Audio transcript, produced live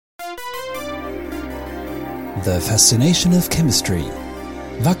The Fascination of Chemistry,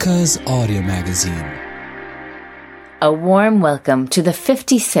 Wacker's audio magazine. A warm welcome to the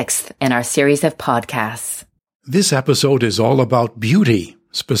 56th in our series of podcasts. This episode is all about beauty,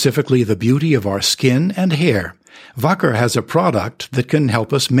 specifically the beauty of our skin and hair. Wacker has a product that can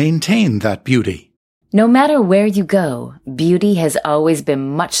help us maintain that beauty. No matter where you go, beauty has always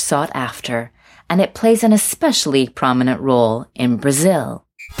been much sought after, and it plays an especially prominent role in Brazil.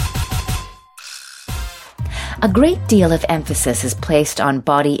 A great deal of emphasis is placed on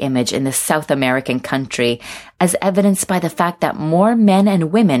body image in the South American country, as evidenced by the fact that more men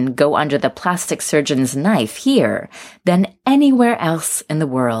and women go under the plastic surgeon's knife here than anywhere else in the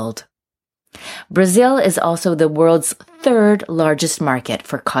world. Brazil is also the world's third largest market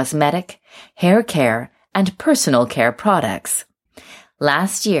for cosmetic, hair care, and personal care products.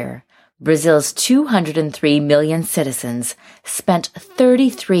 Last year, Brazil's 203 million citizens spent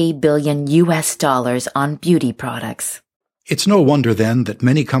 $33 billion on beauty products. It's no wonder then that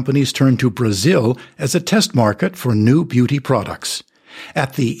many companies turn to Brazil as a test market for new beauty products.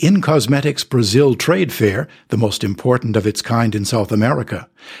 At the In-Cosmetics Brazil Trade Fair, the most important of its kind in South America,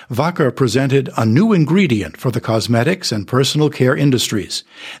 Wacker presented a new ingredient for the cosmetics and personal care industries,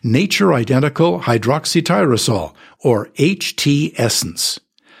 nature-identical hydroxytyrosol, or HT Essence.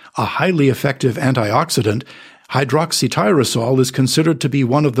 A highly effective antioxidant, hydroxytyrosol is considered to be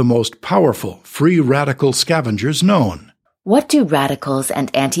one of the most powerful free radical scavengers known. What do radicals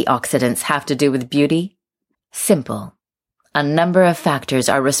and antioxidants have to do with beauty? Simple. A number of factors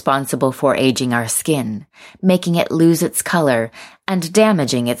are responsible for aging our skin, making it lose its color, and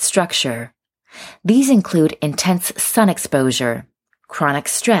damaging its structure. These include intense sun exposure, chronic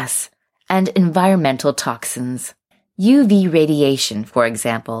stress, and environmental toxins. UV radiation, for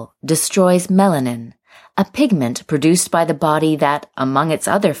example, destroys melanin, a pigment produced by the body that, among its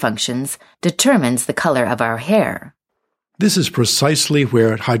other functions, determines the color of our hair. This is precisely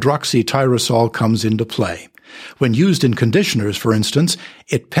where hydroxytyrosol comes into play. When used in conditioners, for instance,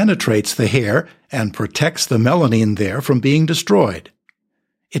 it penetrates the hair and protects the melanin there from being destroyed.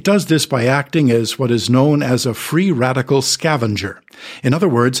 It does this by acting as what is known as a free radical scavenger. In other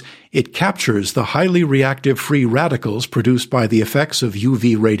words, it captures the highly reactive free radicals produced by the effects of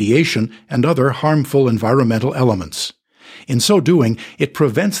UV radiation and other harmful environmental elements. In so doing, it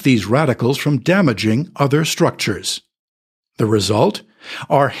prevents these radicals from damaging other structures. The result?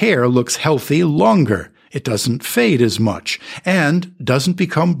 Our hair looks healthy longer. It doesn't fade as much and doesn't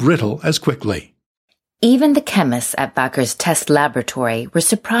become brittle as quickly. Even the chemists at Wacker's test laboratory were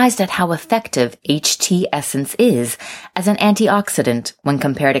surprised at how effective HT Essence is as an antioxidant when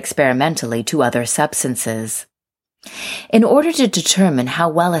compared experimentally to other substances. In order to determine how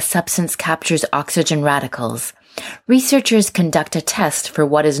well a substance captures oxygen radicals, researchers conduct a test for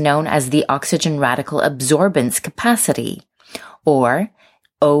what is known as the oxygen radical absorbance capacity, or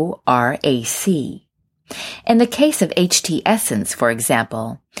ORAC. In the case of HT Essence, for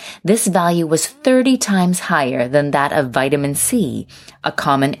example, this value was 30 times higher than that of vitamin C, a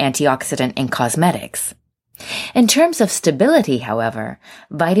common antioxidant in cosmetics. In terms of stability, however,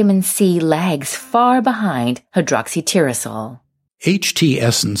 vitamin C lags far behind hydroxytyrosol. HT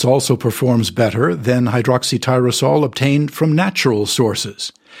Essence also performs better than hydroxytyrosol obtained from natural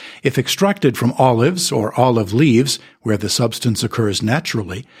sources. If extracted from olives or olive leaves, where the substance occurs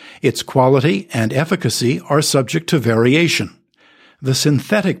naturally, its quality and efficacy are subject to variation. The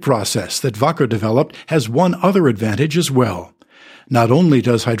synthetic process that Wacker developed has one other advantage as well. Not only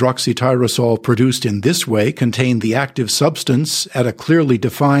does hydroxytyrosol produced in this way contain the active substance at a clearly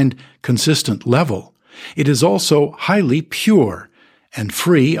defined, consistent level, it is also highly pure and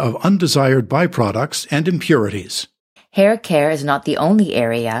free of undesired byproducts and impurities. Hair care is not the only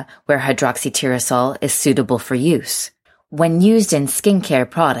area where hydroxytyrosol is suitable for use. When used in skincare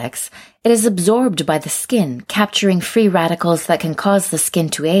products, it is absorbed by the skin, capturing free radicals that can cause the skin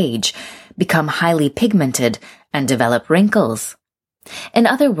to age, become highly pigmented, and develop wrinkles. In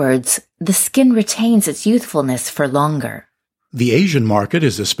other words, the skin retains its youthfulness for longer. The Asian market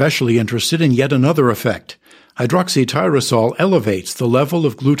is especially interested in yet another effect. Hydroxytyrosol elevates the level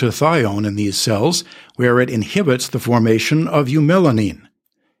of glutathione in these cells, where it inhibits the formation of eumelanin.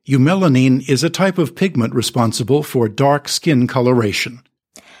 Eumelanin is a type of pigment responsible for dark skin coloration.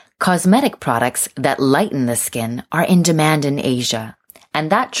 Cosmetic products that lighten the skin are in demand in Asia, and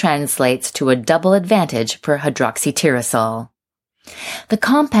that translates to a double advantage for hydroxytyrosol. The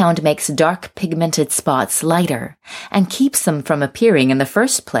compound makes dark pigmented spots lighter and keeps them from appearing in the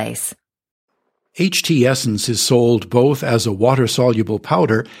first place. HT Essence is sold both as a water-soluble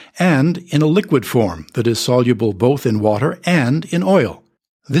powder and in a liquid form that is soluble both in water and in oil.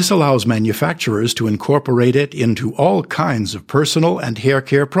 This allows manufacturers to incorporate it into all kinds of personal and hair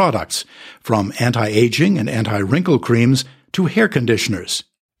care products, from anti-aging and anti-wrinkle creams to hair conditioners.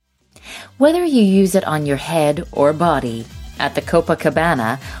 Whether you use it on your head or body, at the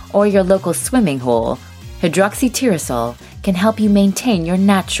Copacabana, or your local swimming hole, hydroxytyrosol can help you maintain your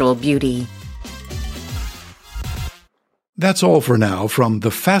natural beauty. That's all for now from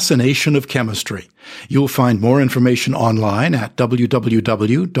The Fascination of Chemistry. You'll find more information online at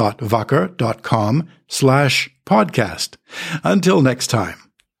www.wacker.com/podcast. Until next time.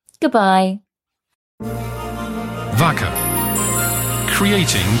 Goodbye. Wacker.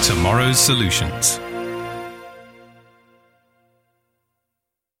 Creating tomorrow's solutions.